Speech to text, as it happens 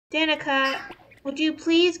Danica, would you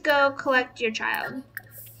please go collect your child?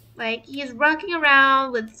 Like, he's rocking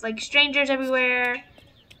around with, like, strangers everywhere.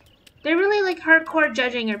 They're really, like, hardcore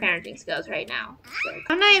judging your parenting skills right now. So,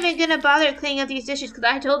 I'm not even gonna bother cleaning up these dishes because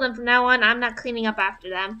I told them from now on I'm not cleaning up after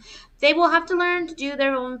them. They will have to learn to do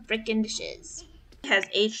their own freaking dishes. He has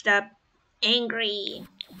aged up angry.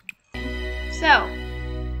 So,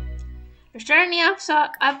 we're starting the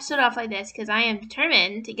episode off like this because I am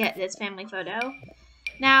determined to get this family photo.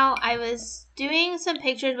 Now, I was doing some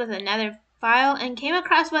pictures with another file and came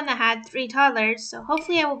across one that had 3 toddlers, so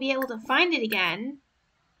hopefully I will be able to find it again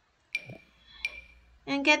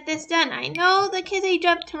and get this done. I know the kids age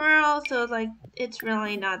up tomorrow, so like it's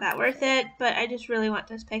really not that worth it, but I just really want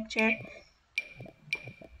this picture.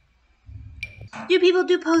 Do people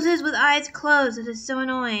do poses with eyes closed? It is so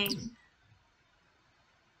annoying.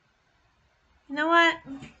 You know what?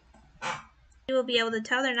 You will be able to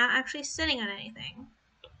tell they're not actually sitting on anything.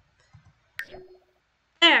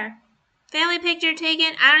 There. Family picture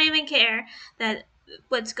taken. I don't even care that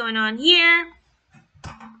what's going on here.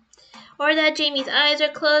 Or that Jamie's eyes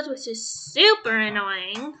are closed, which is super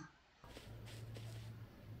annoying.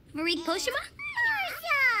 Marie Poshima?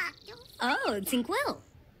 Oh, Tinkwell.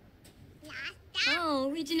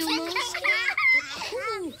 Oh, regional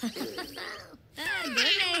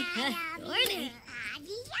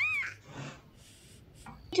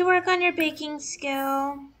To work on your baking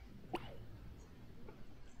skill.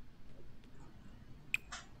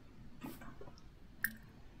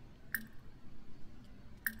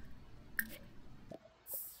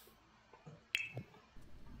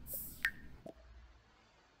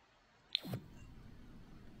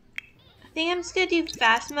 I think I'm just going to do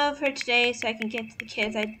fast mode for today so I can get to the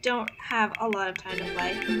kids. I don't have a lot of time to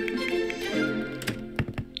play.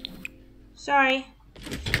 Sorry.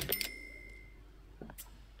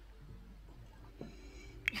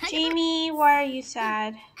 Jamie, why are you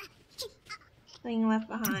sad? Being left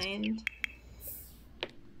behind.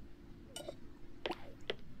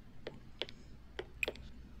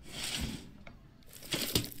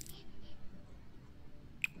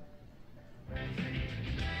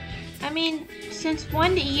 I mean, since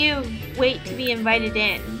when do you wait to be invited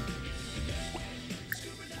in?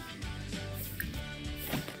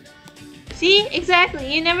 See?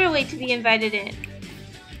 Exactly. You never wait to be invited in.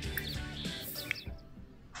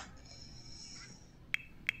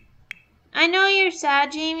 I know you're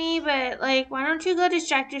sad, Jamie, but, like, why don't you go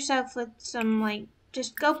distract yourself with some, like,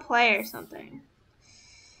 just go play or something.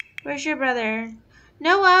 Where's your brother?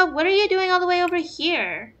 Noah, what are you doing all the way over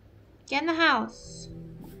here? Get in the house.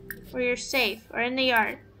 Where you're safe, or in the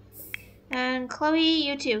yard. And Chloe,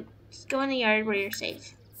 you too. Just go in the yard where you're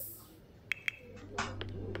safe.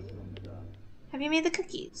 Have you made the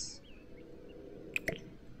cookies?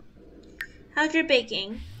 How's your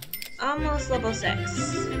baking? Almost level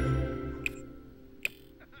 6.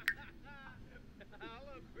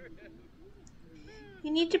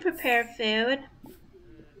 You need to prepare food.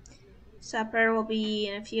 Supper will be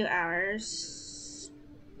in a few hours.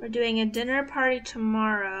 We're doing a dinner party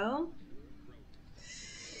tomorrow.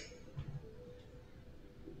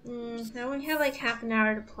 I only have like half an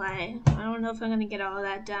hour to play. I don't know if I'm going to get all of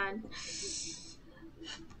that done.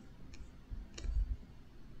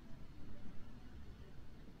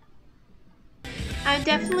 I'm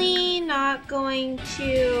definitely not going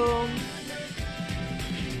to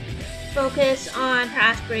focus on her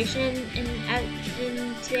aspiration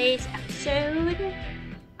in today's episode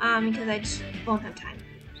because I just won't have time.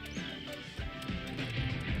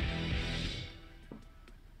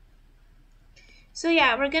 So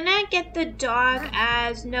yeah, we're gonna get the dog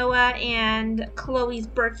as Noah and Chloe's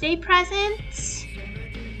birthday presents.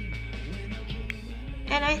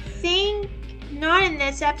 And I think, not in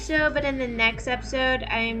this episode, but in the next episode,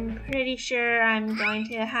 I'm pretty sure I'm going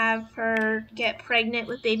to have her get pregnant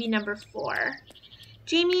with baby number 4.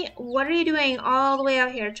 Jamie, what are you doing all the way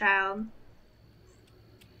out here, child?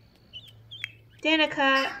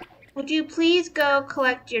 Danica, would you please go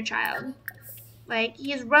collect your child? Like,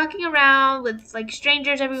 he's rocking around with, like,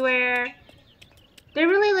 strangers everywhere. They're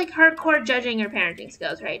really, like, hardcore judging your parenting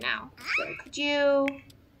skills right now. So, could you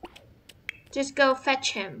just go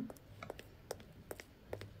fetch him?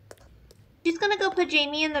 She's gonna go put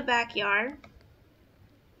Jamie in the backyard.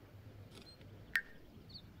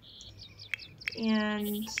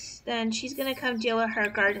 And then she's gonna come deal with her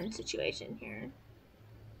garden situation here.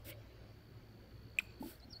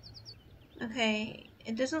 Okay,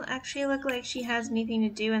 it doesn't actually look like she has anything to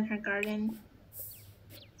do in her garden.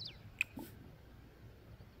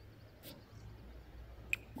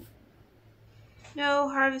 No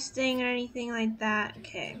harvesting or anything like that.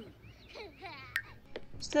 Okay.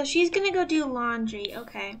 So she's gonna go do laundry.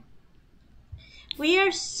 Okay. We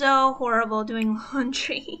are so horrible doing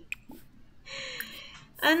laundry.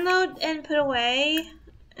 Unload and put away,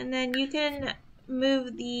 and then you can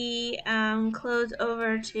move the clothes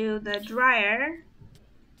over to the dryer.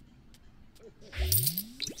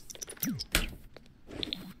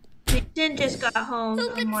 Jen just got home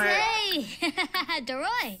from work.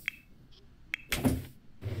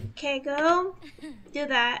 Okay, go do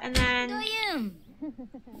that, and then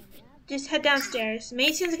just head downstairs.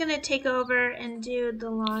 Mason's gonna take over and do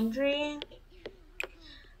the laundry.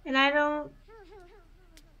 And I don't...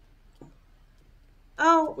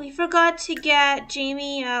 Oh, we forgot to get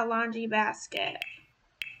Jamie a laundry basket.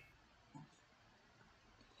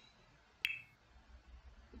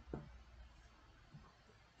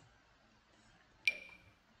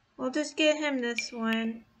 We'll just get him this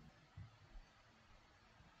one.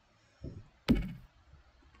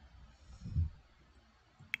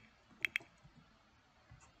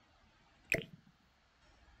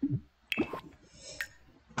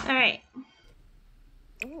 Alright.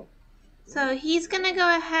 So he's gonna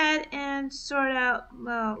go ahead and sort out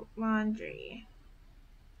the laundry.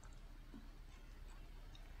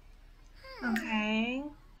 Okay.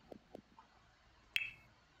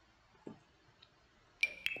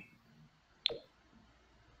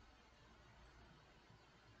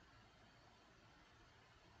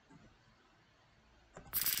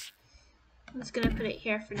 I'm just gonna put it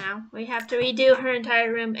here for now. We have to redo her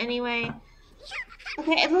entire room anyway.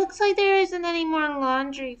 Okay, it looks like there isn't any more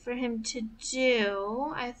laundry for him to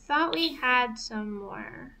do. I thought we had some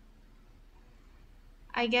more.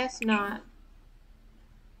 I guess not.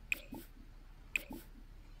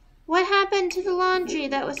 What happened to the laundry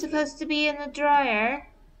that was supposed to be in the dryer?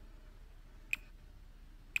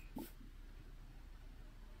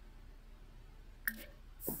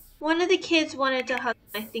 One of the kids wanted to hug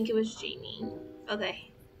him. I think it was Jamie.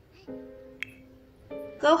 Okay.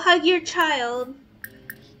 Go hug your child.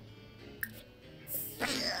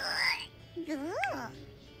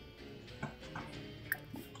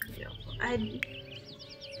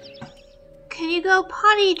 Can you go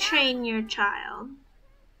potty train your child?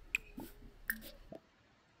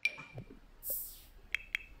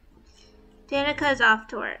 Danica's off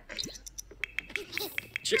to work.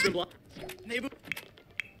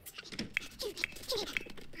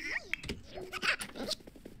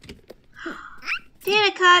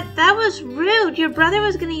 Danica, that was rude. Your brother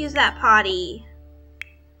was gonna use that potty.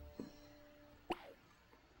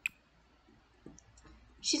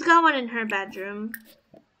 She's got one in her bedroom.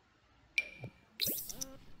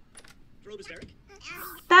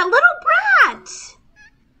 That little brat!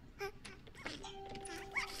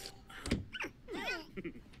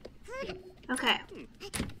 Okay.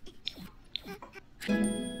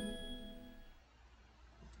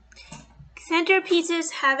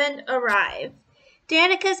 Centerpieces haven't arrived.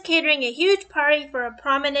 Danica's catering a huge party for a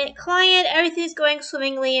prominent client. Everything's going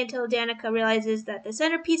swimmingly until Danica realizes that the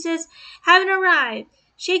centerpieces haven't arrived.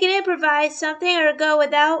 She can improvise something or go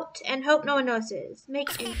without and hope no one notices.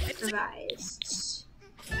 Make improvised.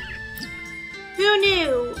 Who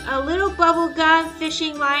knew a little bubble gum,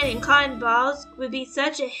 fishing line, and cotton balls would be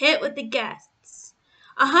such a hit with the guests?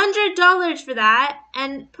 $100 for that,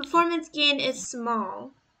 and performance gain is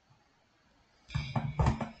small.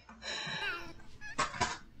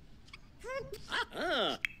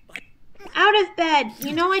 Out of bed.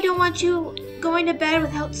 You know I don't want you going to bed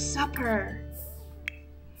without supper.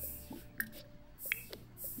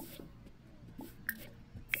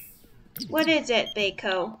 What is it,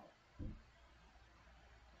 Baco?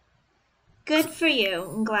 Good for you.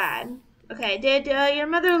 I'm glad. Okay, did your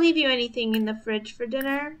mother leave you anything in the fridge for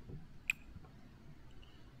dinner?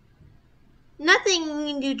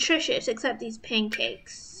 Nothing nutritious except these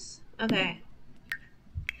pancakes. Okay.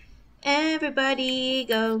 Everybody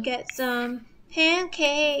go get some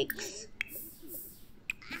pancakes.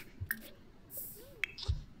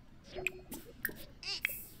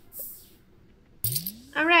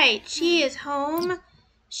 Alright, she is home.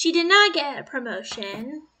 She did not get a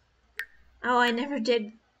promotion. Oh, I never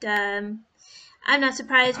did. I'm not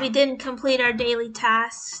surprised we didn't complete our daily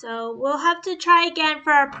tasks, so we'll have to try again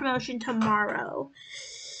for our promotion tomorrow.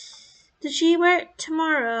 Does she work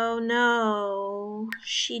tomorrow? No,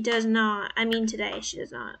 she does not. I mean today, she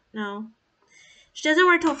does not. No. She doesn't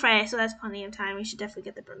work till Friday, so that's plenty of time. We should definitely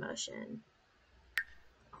get the promotion.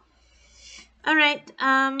 Alright,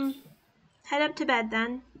 head up to bed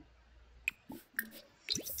then.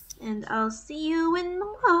 And I'll see you in the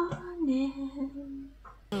morning.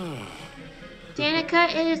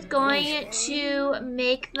 Danica is going to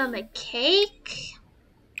make them a cake.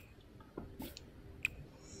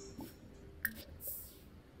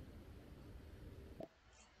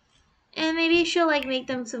 maybe she'll like make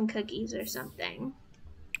them some cookies or something.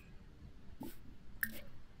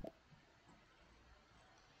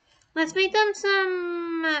 Let's make them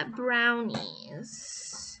some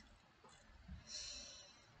brownies.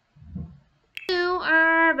 You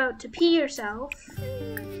are about to pee yourself.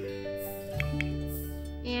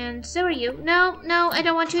 And so are you. No, I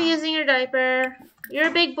don't want you using your diaper. You're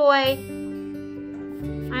a big boy.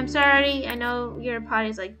 I'm sorry. I know your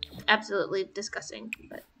potty's like absolutely disgusting,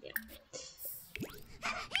 but yeah.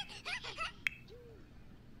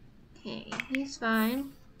 Okay, he's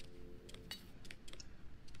fine.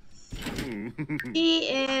 She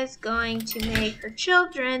is going to make her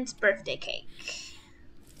children's birthday cake.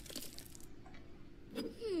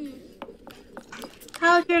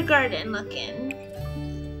 How's your garden looking?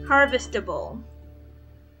 Harvestable.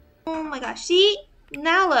 Oh my gosh, see?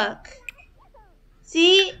 Now look.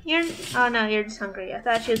 See? Oh no, you're just hungry. I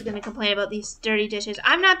thought she was gonna complain about these dirty dishes.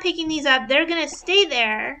 I'm not picking these up. They're gonna stay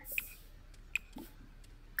there.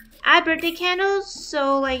 Add birthday candles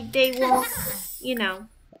so like they won't, you know,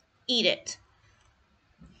 eat it.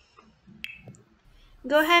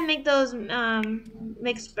 Go ahead and make those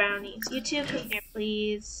mixed brownies. You two come here,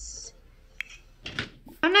 please.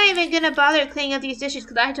 I'm not even gonna bother cleaning up these dishes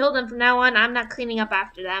because I told them from now on I'm not cleaning up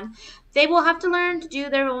after them. They will have to learn to do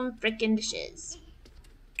their own frickin' dishes.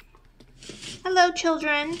 Hello,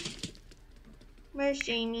 children. Where's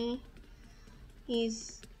Jamie?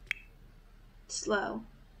 He's slow.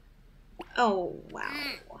 Oh,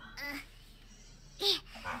 wow.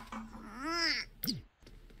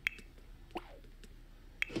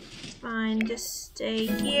 Fine, just stay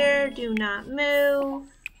here. Do not move.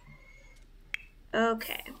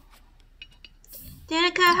 Okay.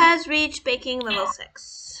 Danica has reached baking level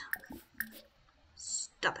 6.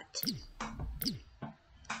 Stop it.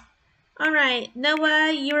 Alright,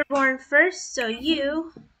 Noah, you were born first, so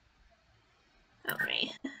you...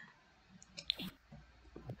 Alright.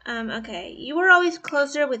 Okay. You were always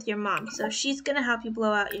closer with your mom, so she's gonna help you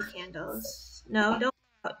blow out your candles. No, don't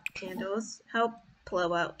blow out candles. Help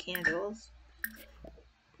blow out candles.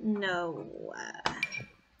 No.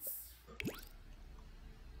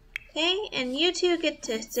 Okay, and you two get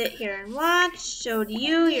to sit here and watch. So do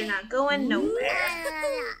you. You're not going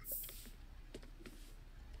nowhere.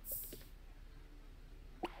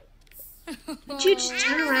 Would you just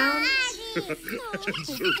turn around?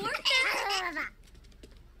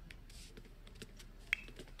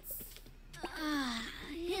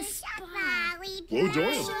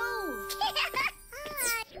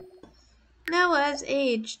 Noah's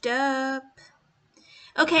aged up.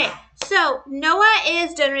 Okay, so Noah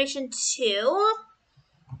is generation 2.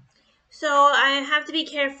 So I have to be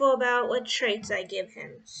careful about what traits I give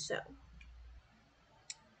him. So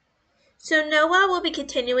Noah will be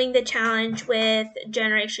continuing the challenge with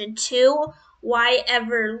generation 2. Why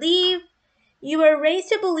ever leave? You were raised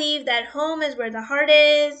to believe that home is where the heart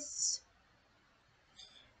is.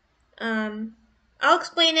 I'll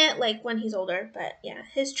explain it like when he's older, but yeah.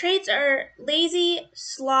 His traits are lazy,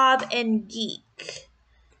 slob, and geek.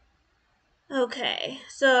 Okay,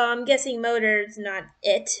 so I'm guessing motor's not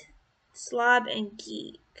it. Slob and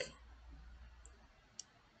geek.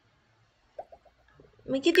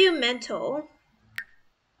 We could do mental.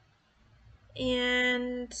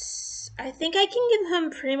 And I think I can give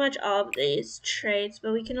him pretty much all of these traits,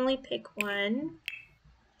 but we can only pick one.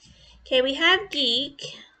 Okay, we have geek.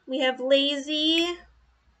 We have lazy.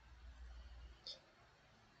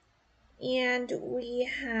 And we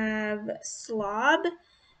have slob.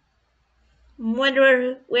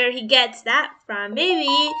 Wonder where he gets that from. Maybe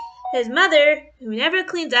his mother, who never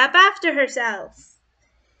cleans up after herself.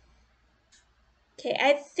 Okay,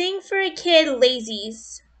 I think for a kid,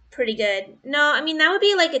 lazy's pretty good. No, I mean, that would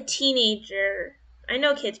be like a teenager. I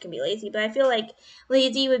know kids can be lazy, but I feel like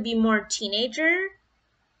lazy would be more teenager.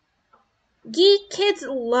 Geek kids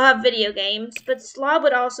love video games, but slob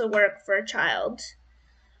would also work for a child.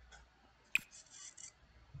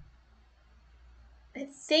 I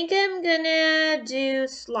think I'm gonna do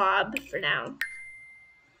slob for now.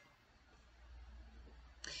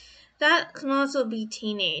 That can also be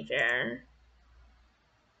teenager.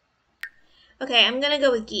 Okay, I'm gonna go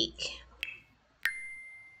with geek.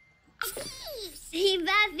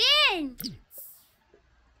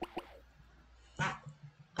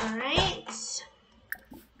 Alright.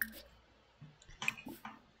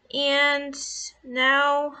 And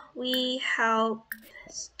now we help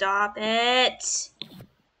stop it.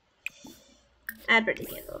 Add birthday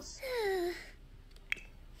candles.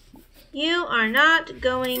 You are not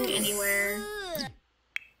going anywhere.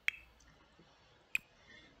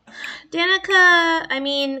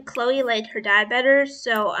 Chloe liked her dad better,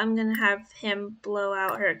 so I'm gonna have him blow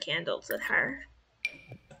out her candles with her.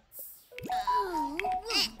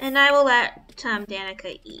 And I will let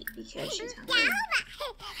Danica eat because she's hungry.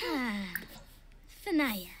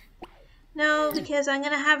 No, because I'm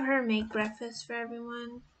gonna have her make breakfast for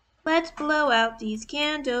everyone. Let's blow out these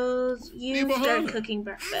candles. You start cooking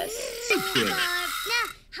breakfast.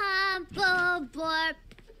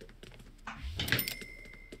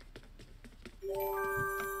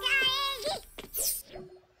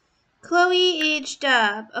 Chloe aged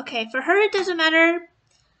up. Okay, for her it doesn't matter.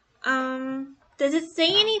 Does it say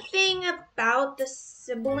anything about the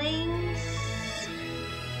siblings?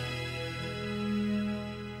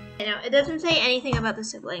 No, it doesn't say anything about the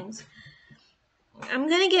siblings. I'm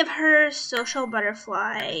gonna give her social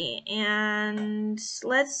butterfly, and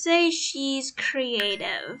let's say she's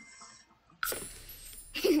creative.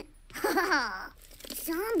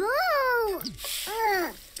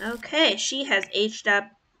 Okay, she has aged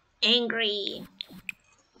up angry.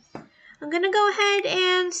 I'm gonna go ahead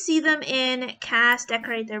and see them in cast,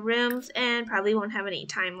 decorate their rooms, and probably won't have any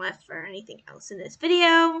time left for anything else in this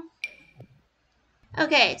video.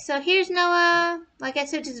 Okay, so here's Noah. Like I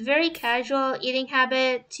said, just very casual eating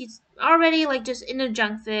habits. He's already just into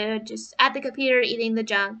junk food, just at the computer eating the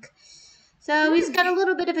junk. So he's got a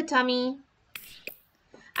little bit of a tummy.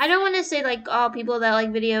 I don't want to say all people that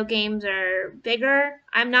like video games are bigger.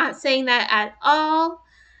 I'm not saying that at all.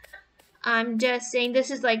 I'm just saying this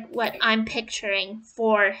is what I'm picturing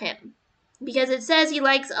for him. Because it says he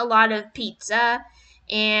likes a lot of pizza.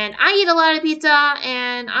 And I eat a lot of pizza,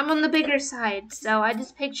 and I'm on the bigger side, so I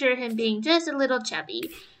just picture him being just a little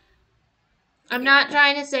chubby. I'm not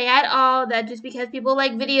trying to say at all that just because people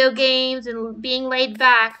like video games and being laid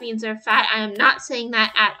back means they're fat. I am not saying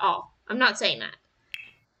that at all. I'm not saying that.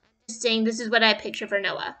 I'm just saying this is what I picture for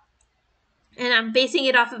Noah. And I'm basing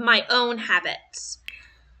it off of my own habits.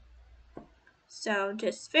 So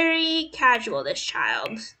just very casual, this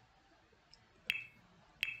child.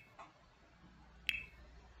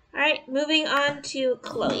 Alright, moving on to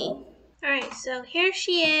Chloe. Alright, so here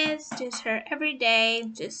she is, just her everyday,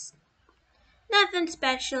 just nothing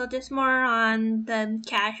special, just more on the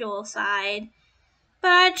casual side.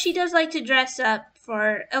 But she does like to dress up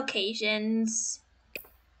for occasions.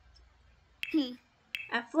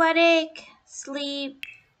 Athletic, sleep,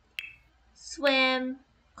 swim,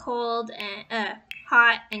 cold and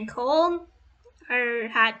hot and cold. Her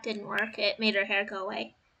hat didn't work, it made her hair go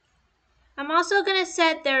away. I'm also going to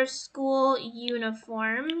set their school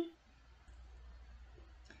uniform.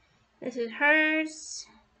 This is hers.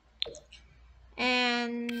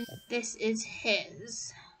 And this is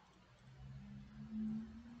his.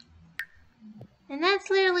 And that's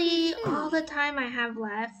literally all the time I have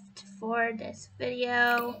left for this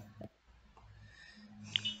video.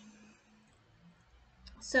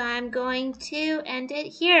 So I'm going to end it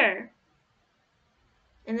here.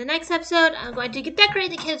 In the next episode, I'm going to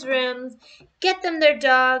decorate the kids' rooms, get them their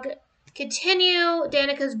dog, continue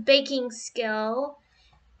Danica's baking skill,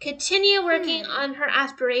 continue working on her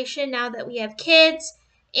aspiration now that we have kids,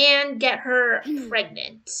 and get her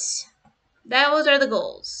pregnant. Those are the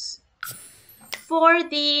goals for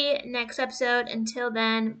the next episode. Until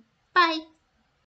then, bye.